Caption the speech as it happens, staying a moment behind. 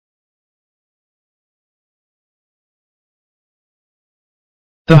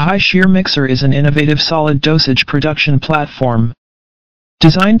The high-shear mixer is an innovative solid dosage production platform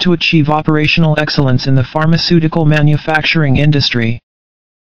designed to achieve operational excellence in the pharmaceutical manufacturing industry.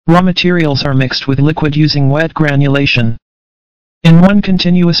 Raw materials are mixed with liquid using wet granulation in one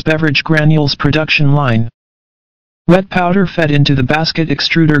continuous beverage granules production line. Wet powder fed into the basket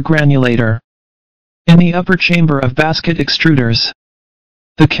extruder granulator. In the upper chamber of basket extruders,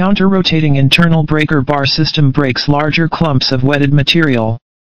 the counter-rotating internal breaker bar system breaks larger clumps of wetted material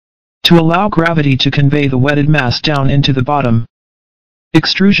to allow gravity to convey the wetted mass down into the bottom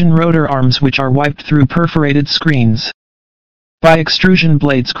extrusion rotor arms, which are wiped through perforated screens by extrusion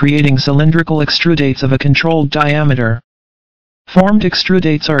blades, creating cylindrical extrudates of a controlled diameter. Formed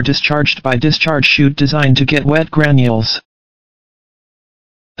extrudates are discharged by discharge chute designed to get wet granules.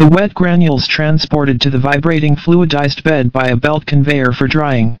 The wet granules transported to the vibrating fluidized bed by a belt conveyor for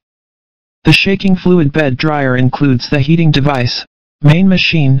drying. The shaking fluid bed dryer includes the heating device, main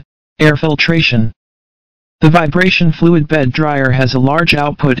machine, air filtration. The vibration fluid bed dryer has a large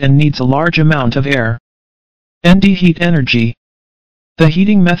output and needs a large amount of air and heat energy. The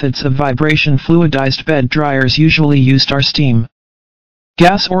heating methods of vibration fluidized bed dryers usually used are steam,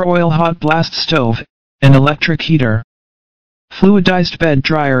 gas or oil hot blast stove, and electric heater. Fluidized bed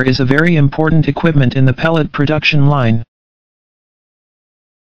dryer is a very important equipment in the pellet production line.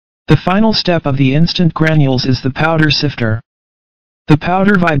 The final step of the instant granules is the powder sifter. The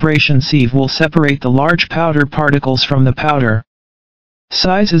powder vibration sieve will separate the large powder particles from the powder.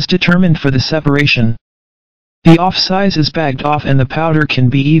 Size is determined for the separation. The off size is bagged off, and the powder can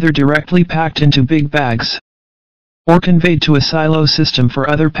be either directly packed into big bags or conveyed to a silo system for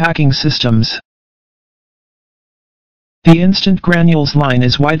other packing systems. The instant granules line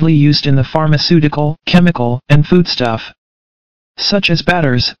is widely used in the pharmaceutical, chemical, and foodstuff, such as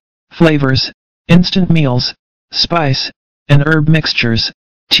batters, flavors, instant meals, spice and herb mixtures,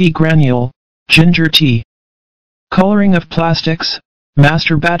 tea granule, ginger tea, coloring of plastics,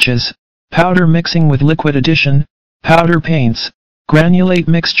 master batches, powder mixing with liquid addition, powder paints, granulate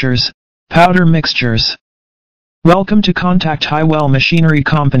mixtures, powder mixtures. Welcome to Contact Highwell Machinery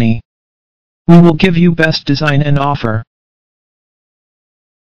Company. We will give you best design and offer